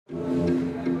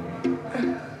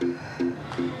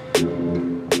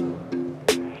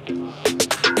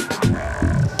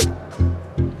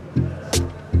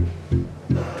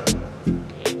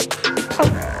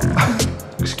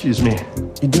Excuse me.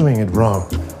 You're doing it wrong.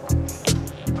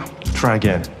 Try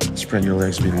again. Spread your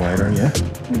legs a bit wider, yeah?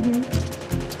 Mm-hmm.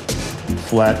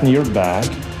 Flatten your back.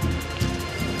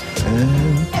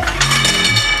 And...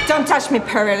 Don't touch me,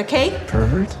 pervert, okay?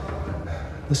 Pervert?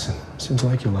 Listen, seems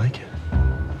like you like it.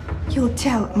 You'll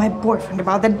tell my boyfriend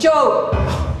about that. Joe!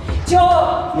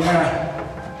 Joe!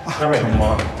 Yeah. All right, come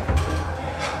on.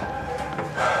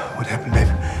 What happened,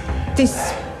 babe?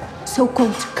 This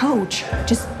so-called coach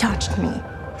just touched me.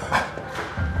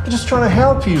 I'm just trying to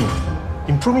help you.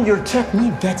 Improving your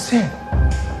technique, that's it.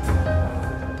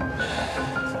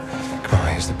 Come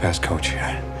on, he's the best coach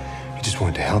here. He just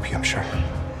wanted to help you, I'm sure.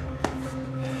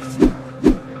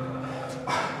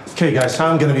 Okay, guys,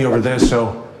 I'm gonna be over there,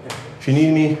 so if you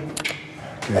need me...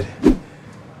 Good.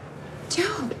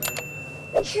 Joe,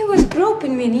 he was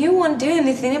groping me and you won't do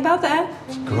anything about that.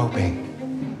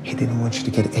 Groping. He didn't want you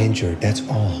to get injured, that's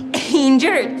all.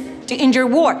 Injured? To injure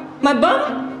what? My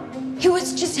bum? He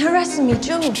was just harassing me,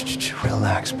 Joe.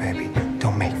 Relax, baby.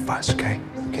 Don't make fuss, okay?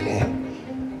 Look at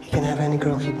him. He can have any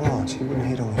girl he wants. He wouldn't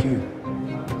hit on you.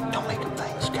 Don't make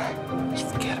complaints, okay? Just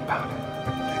forget about it.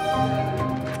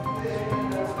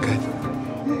 Good?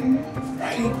 Mm-hmm.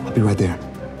 Right. I'll be right there.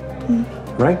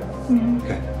 Mm-hmm. Right? Mm-hmm.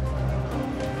 Good.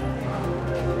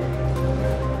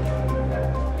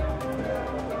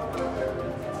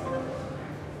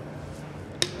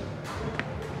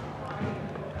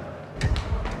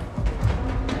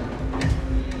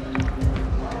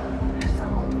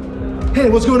 Hey,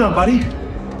 what's going on, buddy?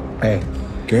 Hey,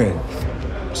 good.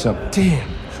 What's up? Damn,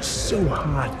 so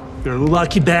hot. You're a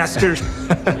lucky bastard.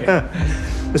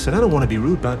 Listen, I don't want to be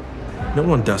rude, but no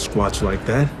one does squats like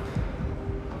that.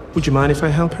 Would you mind if I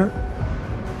help her?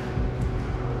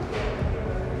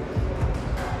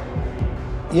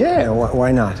 Yeah,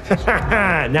 why not?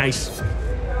 Nice.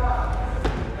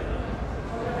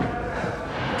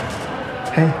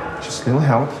 Hey, just a little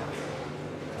help.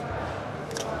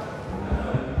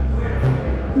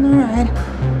 All right.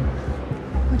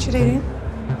 What should I do?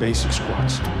 Basic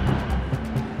squats.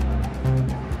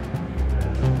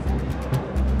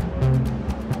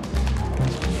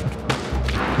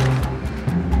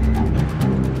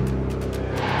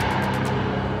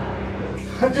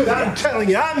 Dude, I'm telling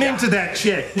you, I'm into that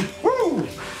shit. Woo!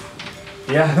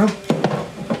 Yeah, no.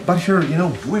 But your,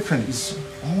 boyfriend is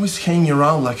always hanging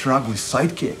around like your ugly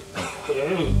sidekick.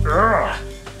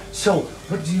 So,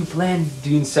 what do you plan?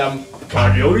 Doing some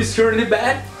cardio is currently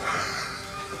bad?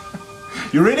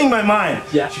 You're reading my mind.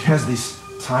 Yeah. She has this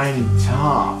tiny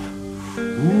top.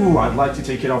 Ooh, I'd like to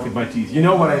take it off with my teeth. You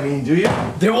know what I mean, do you?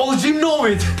 The whole gym know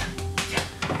it.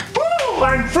 Woo!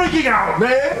 I'm freaking out,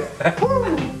 man.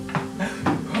 Woo!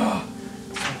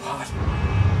 So hot.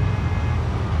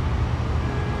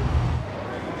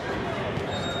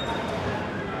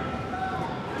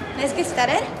 Let's get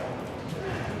started.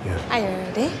 Yeah. Are you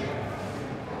ready?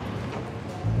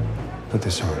 Put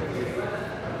this on.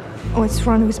 What's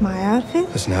wrong with my outfit?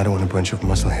 Listen, I don't want a bunch of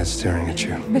muscleheads staring at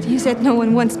you. But you said no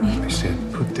one wants me. I said,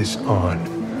 put this on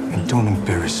and don't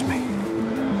embarrass me.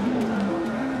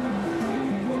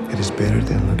 It is better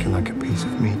than looking like a piece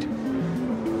of meat.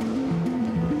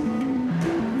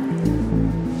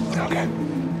 Okay,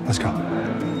 let's go.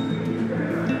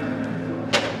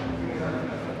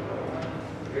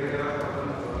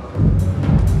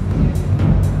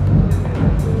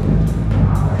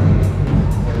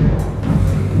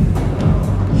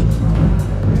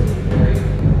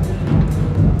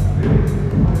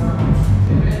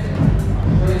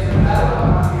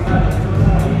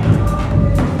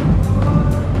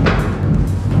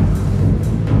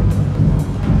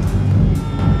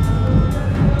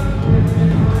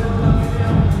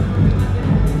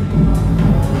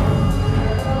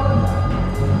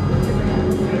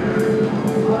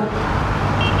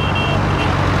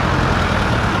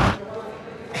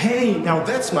 Hey, now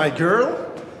that's my girl.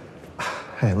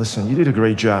 Hey, listen, you did a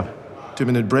great job.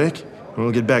 2-minute break, and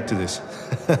we'll get back to this.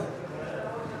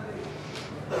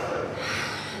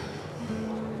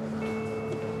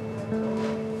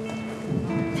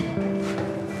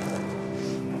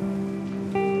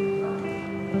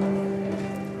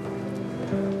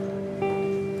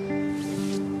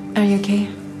 Are you okay?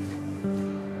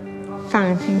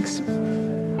 Fine, thanks.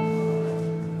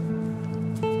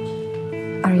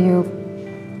 Are you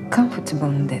comfortable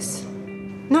in this?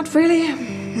 Not really.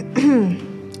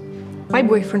 My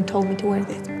boyfriend told me to wear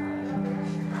this.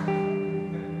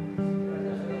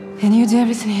 And you do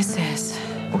everything he says?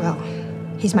 Well,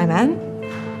 he's my man.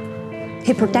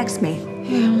 He protects me.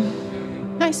 Yeah,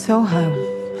 I saw how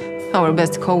our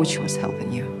best coach was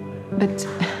helping you. But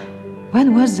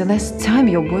when was the last time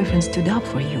your boyfriend stood up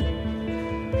for you?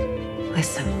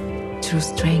 Listen, true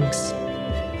strength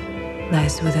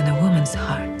lies within a woman's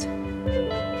heart,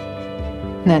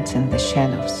 not in the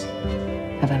shadows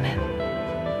of a man.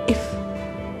 If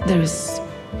there is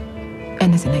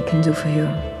anything I can do for you,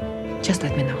 just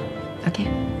let me know, okay?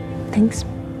 Thanks.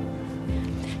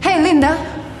 Hey, Linda!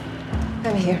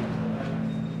 Come here.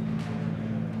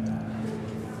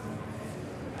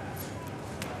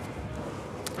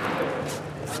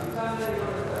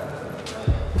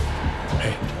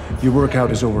 Hey, your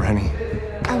workout is over, honey.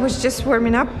 I was just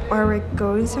warming up. Are we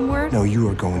going somewhere? No, you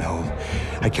are going home.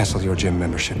 I canceled your gym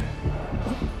membership.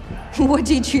 What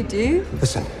did you do?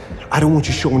 Listen, I don't want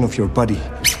you showing off your buddy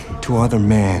to other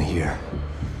man here.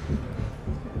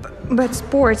 But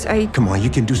sports, Come on, you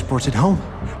can do sports at home.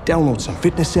 Download some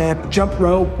fitness app, jump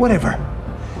rope, whatever.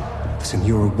 Listen,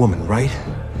 you're a woman, right?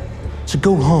 So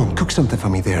go home, cook something for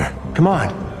me there. Come on.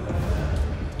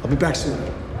 I'll be back soon.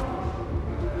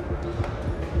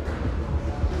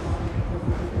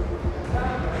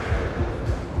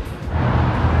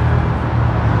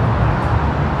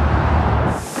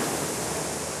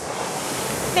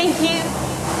 Thank you.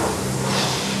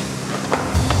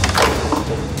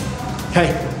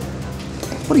 Hey,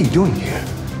 what are you doing here?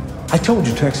 I told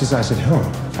you to exercise at home.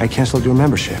 I canceled your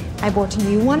membership. I bought a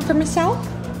new one for myself.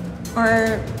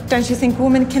 Or don't you think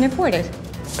women can afford it?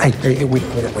 Hey, wait.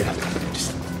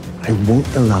 Just, I won't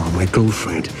allow my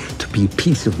girlfriend to be a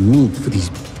piece of meat for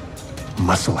these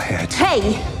muscleheads.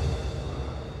 Hey!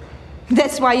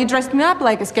 That's why you dressed me up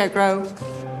like a scarecrow.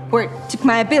 Or took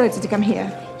my ability to come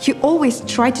here. You always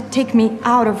try to take me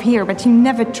out of here, but you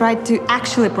never tried to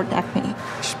actually protect me.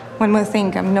 One more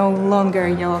thing, I'm no longer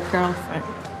your girlfriend.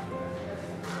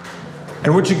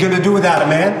 And what you gonna do without it,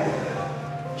 man?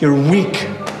 You're weak.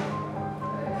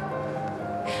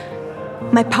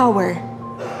 My power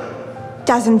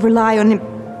doesn't rely on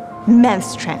man's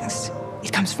strength.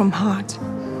 It comes from heart.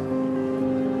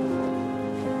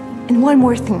 And one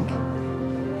more thing.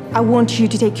 I want you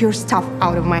to take your stuff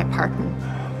out of my apartment.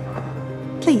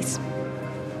 Please.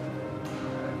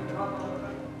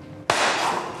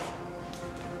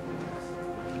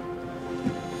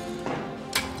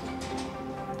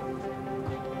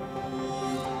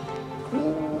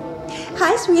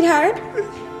 Hi, sweetheart.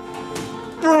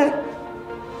 What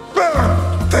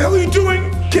the hell are you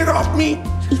doing? Get off me!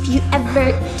 If you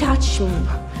ever touch me,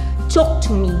 talk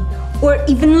to me, or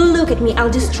even look at me,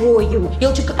 I'll destroy you.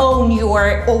 You'll take on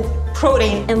your old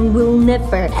protein and will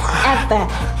never,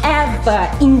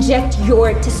 ever inject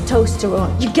your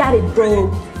testosterone. You got it,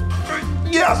 bro.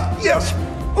 Yes.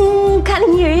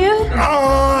 Can't hear you.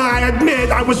 I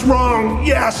admit I was wrong.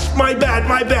 Yes, my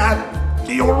bad.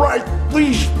 You're right.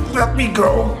 Please let me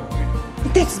go.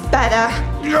 That's better.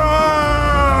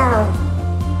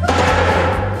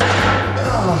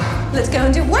 Let's go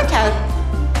and do workout.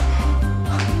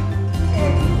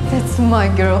 That's my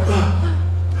girl.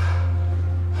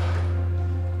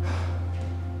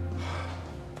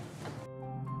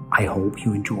 I hope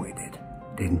you enjoyed it,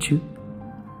 didn't you?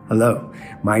 Hello,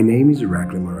 my name is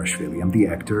Irakli Marashvili. I'm the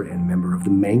actor and member of the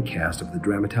main cast of the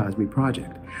DramatizeMe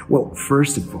project. Well,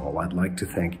 first of all, I'd like to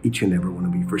thank each and every one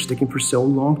of you for sticking for so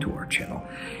long to our channel.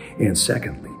 And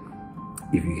secondly,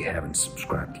 if you haven't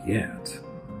subscribed yet,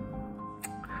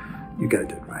 you gotta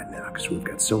do it right now because we've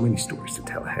got so many stories to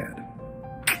tell ahead.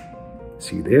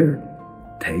 See you there.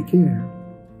 Take care.